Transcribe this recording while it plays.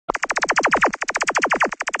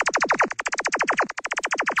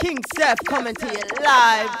King Seth coming to you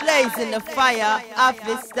live, blazing the fire,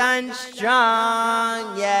 office stand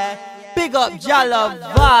strong, yeah. Big up Jah Love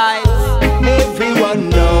Vibes. Everyone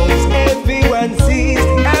knows, everyone sees,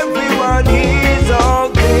 everyone hears all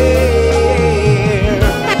clear.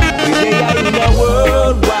 We are in a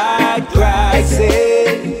worldwide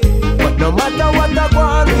crisis, but no matter what I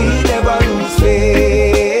want, we never lose faith.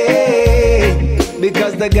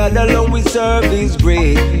 Because the God alone we serve is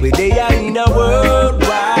great. We are in a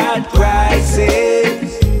worldwide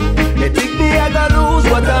crisis. They think me I gonna lose,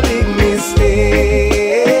 what a big mistake.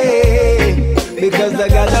 Because the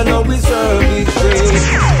God alone we serve is great.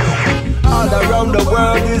 All around the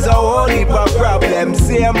world is a whole heap of problems.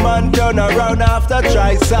 See a man turn around after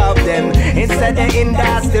try solve them. Instead of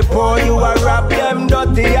indas the poor, you a rob them.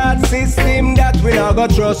 Dirty art system that we not go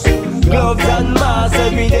trust. Gloves and masks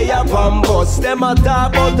every day a bus. Them a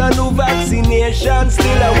talk about a new vaccination.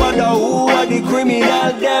 Still I wonder who are the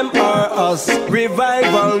criminal, them or us.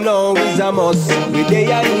 Revival now is a must. We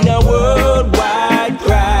they are in a worldwide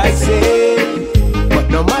crisis. But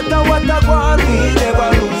no matter what I want, we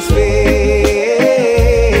never lose faith.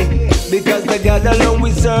 Because the God alone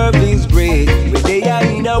we serve is great. We they are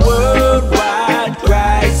in a worldwide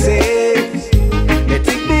crisis. They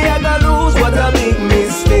think me I gonna lose, what a big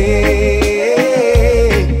mistake.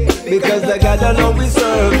 Because the God alone we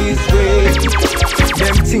serve is great.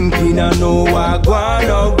 Them think we not know what going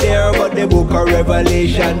out there, but the book of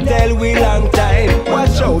Revelation tell we long time.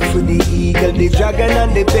 Watch out for the eagle, the dragon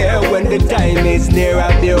and the bear. When the time is near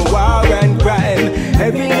of their war and crime.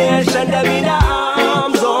 Every nation them in the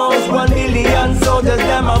arms zones. 1 million soldiers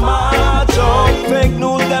them a march out. Fake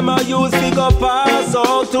news them a use to go pass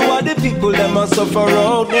out. To all the people them a suffer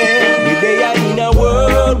out there. They are in a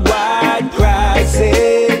worldwide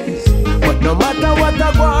crisis. But no matter what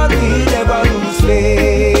I want, we never lose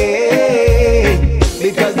faith.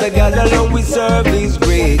 Because the God alone we serve is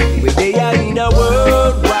great. They are in a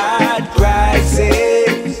worldwide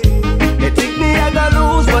crisis. They think me I gonna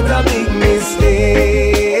lose, but a big mistake.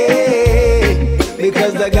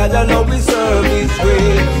 Because the God alone we serve is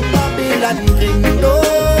great. Babylon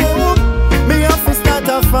kingdom, me have to start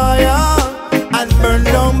a fire and burn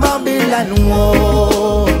down Babylon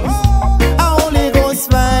walls. A Holy Ghost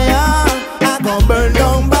fire, I gon' burn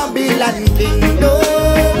down Babylon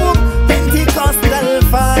kingdom. Pentecostal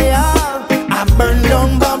fire, I burn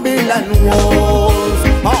down Babylon walls.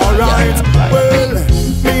 Alright, well,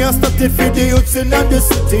 me a started for the youths in the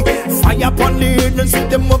city. Fire upon the hidden, see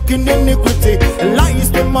them walking iniquity. Lies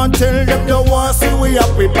them and tell them they want see we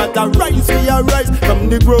happy, but we arise from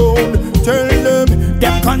the ground. Tell them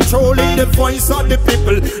they're controlling the voice of the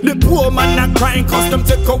people. The poor man not crying cause them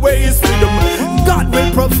take away his freedom. God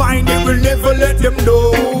will provide, he will never let them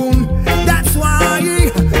down. That's why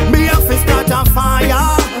me have to start a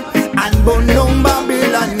fire and burn down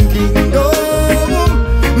Babylon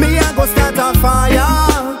kingdom. Me a go start a fire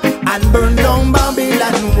and burn down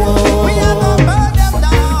Babylon wall. We a go burn them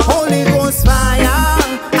down. Holy Ghost fire,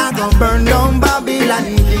 I go burn down Babylon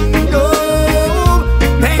kingdom.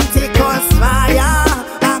 Pentecost fire,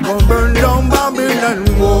 I go burn down Babylon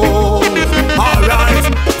wall. Alright,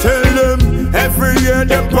 tell them every year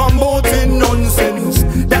them promoting nonsense.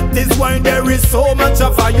 That is why there is so much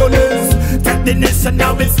of violence. Take the nation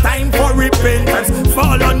now, it's time for repentance.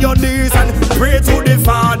 Fall on your knees and pray to the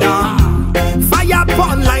Father. Fire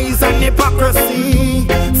upon lies and hypocrisy.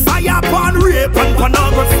 Fire upon rape and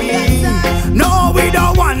pornography. No, we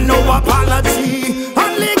don't want no apology.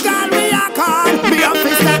 Only God we are called. Me a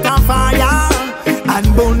fist at a fire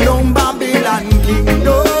and burn down Babylon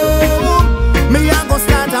kingdom. Me a go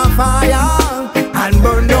start a fire and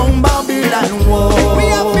burn down Babylon wall. We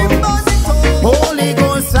a fi burn it all. Holy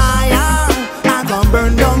Ghost fire, I go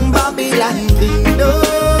burn down Babylon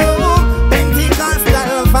kingdom.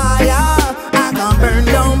 Pentecostal fire, burn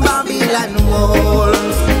down Babylon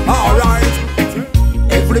walls. Alright,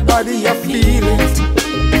 everybody you feel it.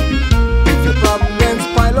 If your problems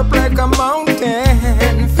pile up like a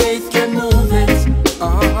mountain, faith can move it.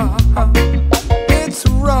 It's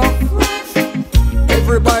rough.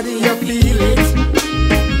 Everybody you feel it.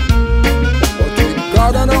 But with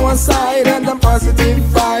God on our side and the positive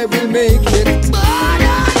vibe will make it.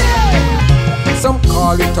 Some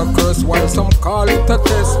call it a curse while some call it a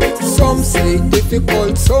test. Some say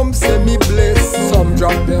difficult, some say me blessed. Some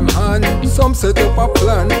drop them hand, some set up a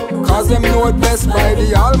plan. Cause them know it best by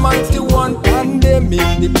the Almighty One.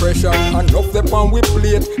 Pandemic, depression, enough the pan we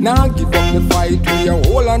plate. Now give up the fight, we are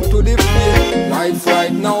hold on to the faith. Life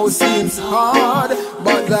right now seems hard,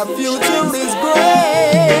 but the future is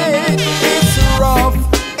great. It's rough,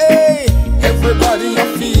 hey, everybody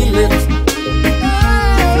you feel it.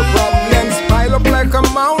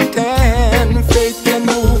 a mountain, faith can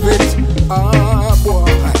move it. Ah boy,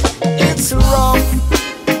 it's rough.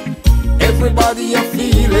 Everybody you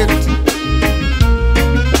feel it.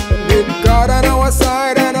 With God on our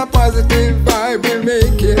side and a positive vibe will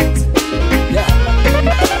make it. Yeah.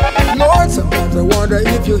 Lord, sometimes I wonder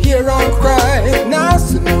if you hear our cry. Now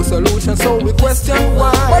see no solution, so we question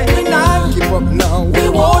why. But we not give up now, we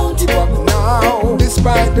won't give up now.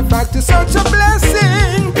 Despite the fact it's such a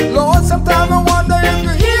blessing. Lord, sometimes I wonder if you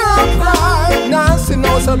hear our cry. Now see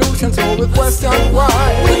no solution, so we question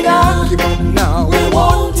why. We not give up now, we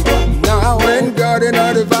won't give up now. When God in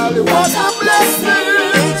the valley, what a blessing.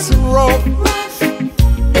 It's rough,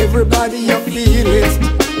 everybody you feel it.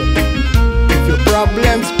 Your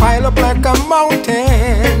problems pile up like a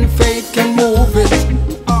mountain, faith can move it.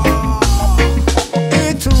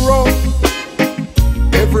 It's rough,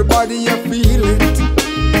 everybody you feel it.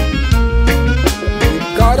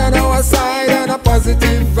 With God on our side and a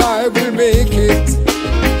positive vibe will make it.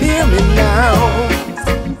 Hear me now.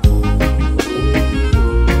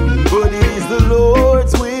 But it is the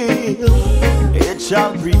Lord's will, it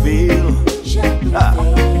shall prevail.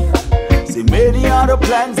 See, many are the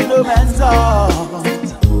plans in the man's heart,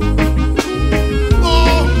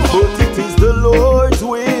 but it is the Lord's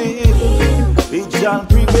will, it shall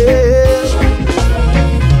prevail.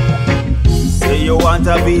 Say you want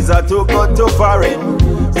a visa to go to foreign.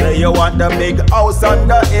 Say you want a big house on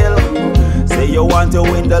the hill. Say you want to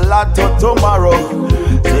win the lotto tomorrow.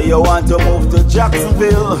 Say you want to move to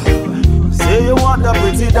Jacksonville. Say you want a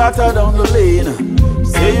pretty daughter down the lane.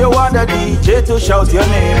 Say you want a DJ to shout your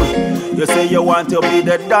name. You say you want to be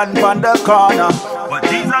the Dan from the corner, but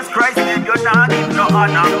Jesus Christ name you not give no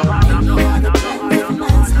honor.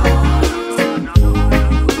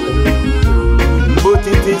 But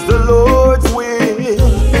it is the Lord's will,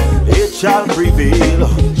 it shall prevail.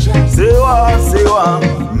 Say what,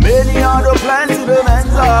 many are the plans in the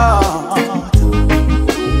man's heart,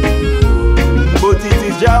 but it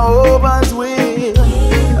is Jehovah's will,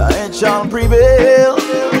 it shall prevail.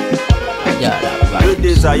 The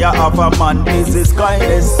desire of a man is his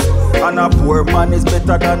kindness, and a poor man is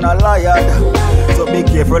better than a liar. So be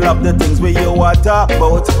careful of the things where you are talk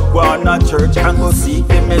about. Go on a church and go seek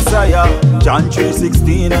the Messiah. John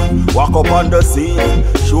 3:16, walk up on the scene,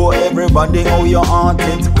 show everybody how your heart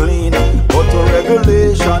is clean. Go to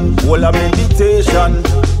revelation, hold a meditation,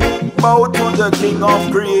 bow to the King of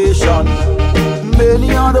creation.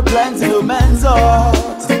 Many are the plans in the man's heart,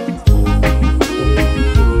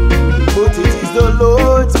 but it is the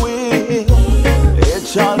Lord's will, it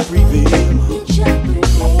shall prevail.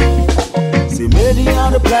 See, many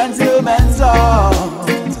are the plans in the man's heart,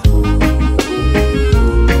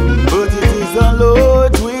 but it is the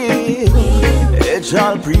Lord's will, it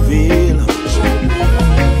shall prevail.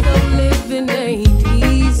 Living ain't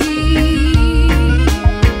easy,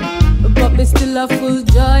 but me still a full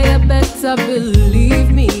joy, you better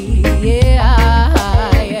believe me, yeah.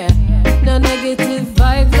 No negative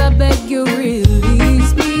vibes, I beg you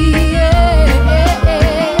release me,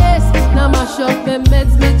 yes. Now mash up my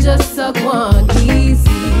meds, me just a one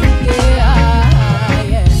easy,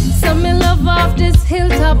 yeah. So me love off this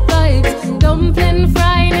hilltop vibes, dumpling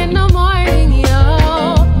frying in the morning, yo.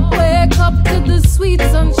 Wake up to the sweet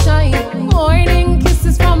sunshine, morning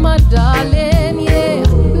kisses from my darling, yeah.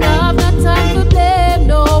 Now I've got time to blame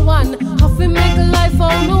no one, have to make life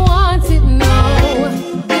how me want it now.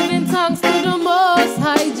 Thanks to the Most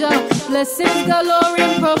High Jah, blessings galore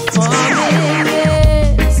in performing,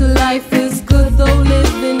 yeah. So life is good though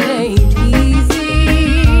living ain't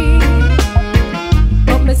easy,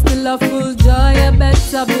 but me still a full joy, you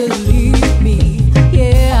better believe me,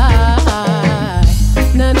 yeah.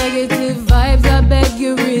 No negative vibes, I beg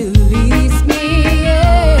you release me,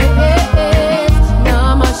 yeah.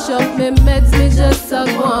 Now mash up me meds, me just a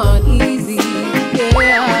go on easy,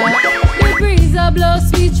 yeah. Blow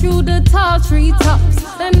sweet through the tall treetops,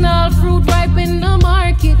 and all fruit ripe in the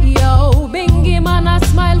market, yo. Bingy man a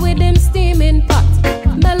smile with him steaming pot,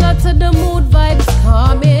 mellow to the mood vibes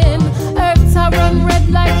coming. Herbs are run red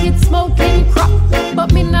like it's smoking crop,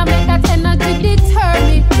 but me nah make that energy deter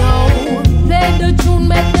me, no. Play the tune,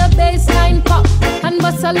 make the bass line pop, and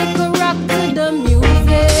bust a little rock to the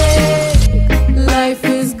music. Life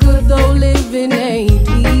is good though living ain't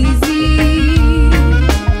easy,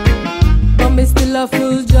 me still a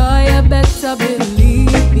full joy, you better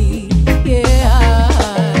believe me,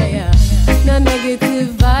 yeah. No negative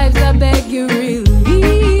vibes, I beg you release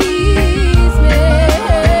me.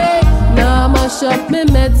 Now mash up me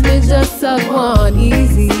meds, me just a go on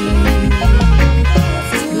easy.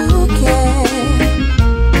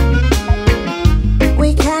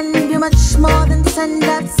 We can do much more than send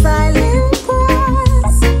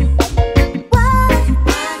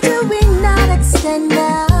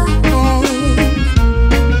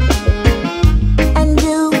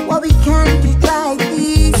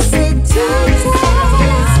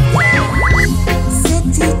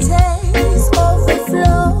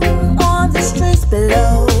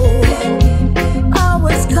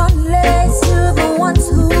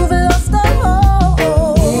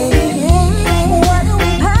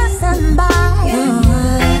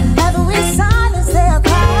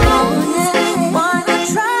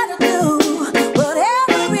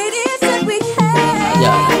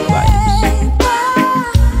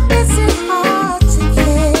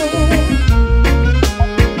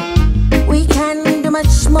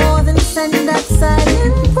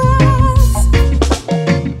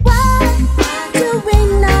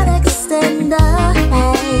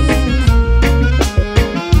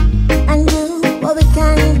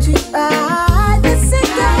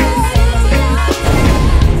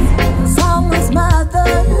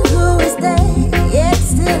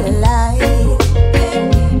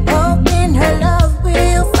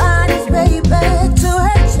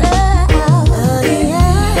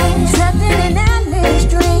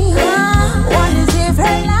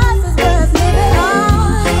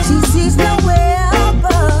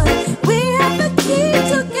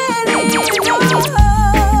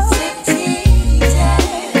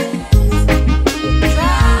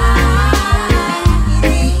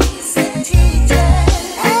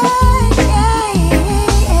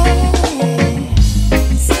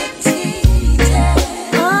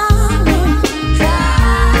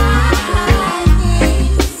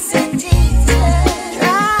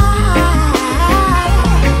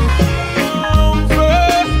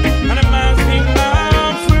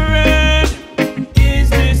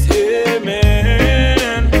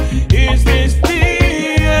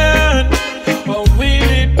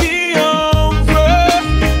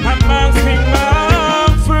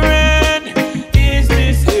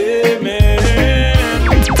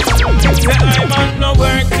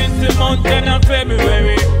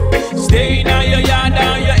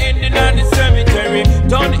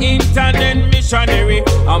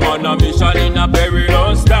a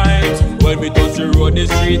perilous times. When we touch the road, the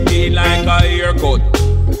street feel like a haircut.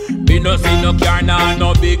 Me no see no car,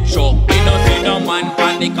 no big truck. Me no see no man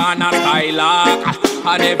from the corner skylark.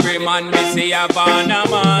 And every man me see a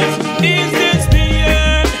Barnabas. Is this the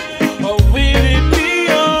end, or will it be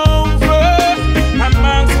over? I'm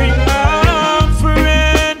asking my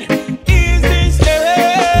friend, is this the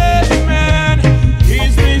end?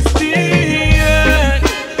 Is this the end,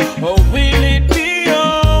 or will it be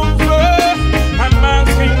over? I'm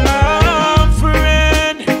asking my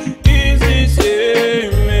friend, is this the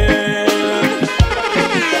end?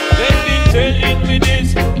 They've been telling me this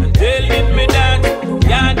and telling me that.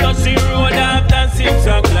 Can't touch the road after 6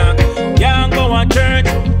 o'clock. Can't go to church,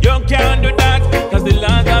 you can't do that. Cause the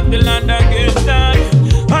land of the land against that.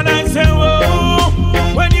 And I say, whoa,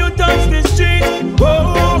 when you touch the street,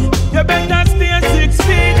 whoa, you better stay 6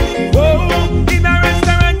 feet. Whoa, in a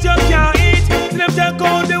restaurant you can't eat. So them take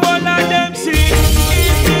out the wall and them see.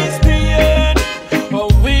 Is this the end, or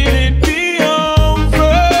will it be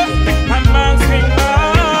over? I'm asking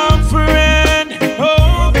my friend,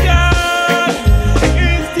 oh God,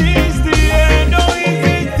 is this the end, or is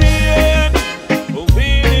it the end, or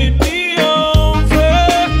will it be over?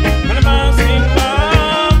 And I'm asking my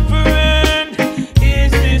friend,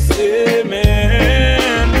 is this the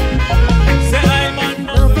man? Say I'm on.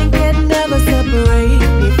 Nothing can never separate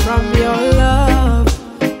me from your love.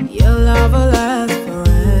 Your love will last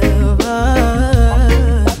forever.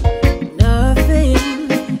 Nothing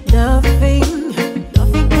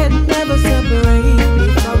can never separate me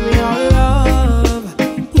from your love.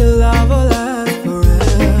 Your love will last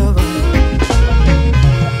forever.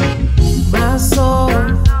 My soul,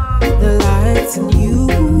 the lights in you.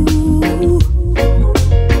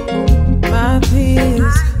 My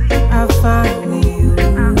peace, I find in you.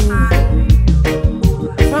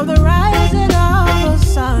 From the rising of the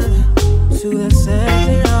sun to the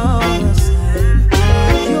setting of the sun,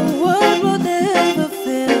 your word will never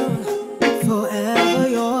fail. Forever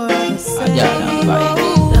you're the same.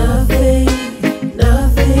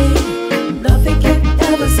 Nothing can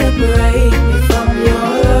ever separate me from your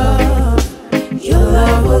love. Your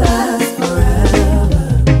love will last forever.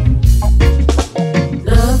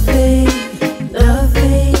 Nothing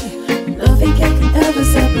can ever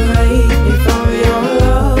separate me from your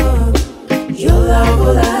love. Your love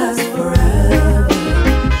will last forever.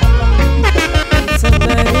 It's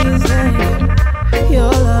amazing.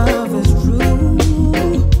 Your love is true.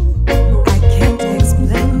 I can't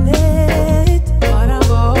explain it, but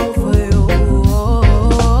I'm all for you.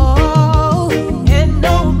 And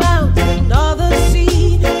no mountain nor the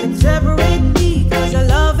sea can separate me, 'cause your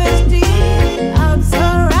love is deep. I'm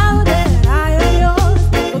surrounded, I am yours,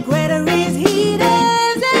 but greater is He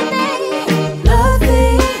that is in me.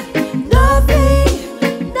 Nothing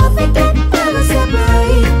can ever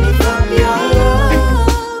separate me from your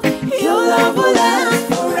love. Your love will last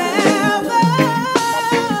forever.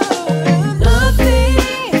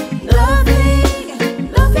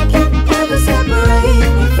 Nothing can ever separate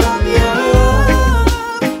me from your love.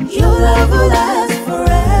 Your love will last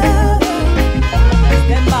forever.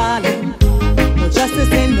 Them ballin', no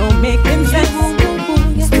justice ain't no making sense.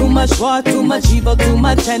 It's too much war, too much evil, too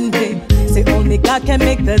much envy. Say only God can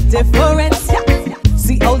make the difference. Yeah.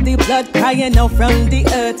 See all the blood crying out from the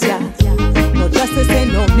earth. Yeah. No justice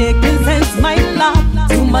ain't no making sense, my love.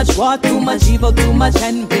 Too much war, too much evil, too much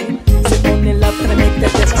envy. Say only love can make the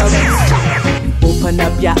difference. Open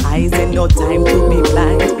up your eyes, ain't no time to be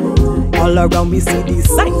blind. All around we see the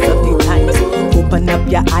signs of the times. Open up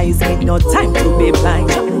your eyes, ain't no time to be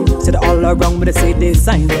blind. Said all around we see the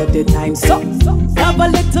signs of the times. So love a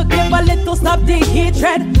little, give a little, stop the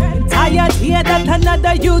hatred. Tired here that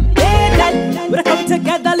another you dead. And we come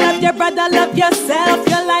together, love your brother, love yourself.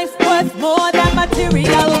 Your life's worth more than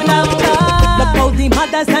material. Look how the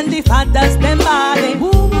mothers and the fathers them ballin'.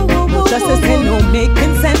 No justice ain't no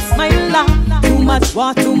making sense, my love. Too much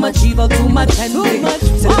war, too much evil, too much envy.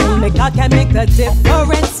 So only God can make the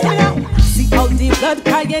difference. Yeah. See all the blood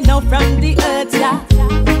crying out from the earth. Yeah.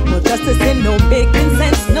 No justice ain't no making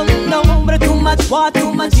sense. No. But too much war,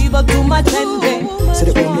 too much evil, too much envy. So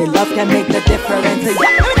the only love can make the difference.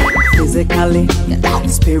 Yeah. Physically,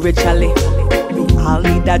 spiritually, we all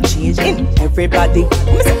need that change in everybody.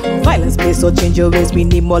 Violence plays so change your ways. We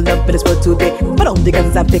need more love for this world today. Put on the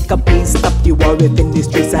guns and pick up peace. Stop the war within the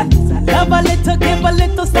streets and love a little, give a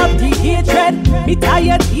little, stop the hatred. Me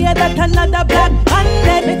tired here that another black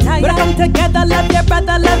bandit. We come together, love your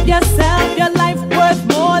brother, love yourself. Your life worth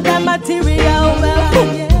more than material wealth.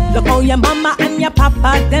 Look how your mama and your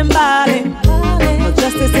papa them ballin'. No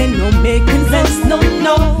justice ain't no making sense. No.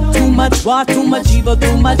 Too much war, too much evil,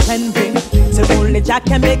 too much envy. So only Jah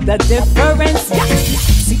can make the difference. Yeah.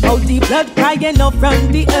 See all the blood crying out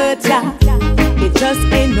from the earth, yeah. It just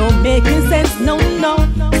ain't no making sense, no, no.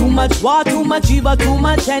 Too much war, too much evil, too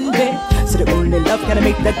much envy. So the only love can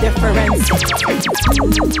make the difference.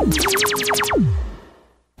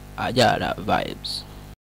 Jah Love vibes.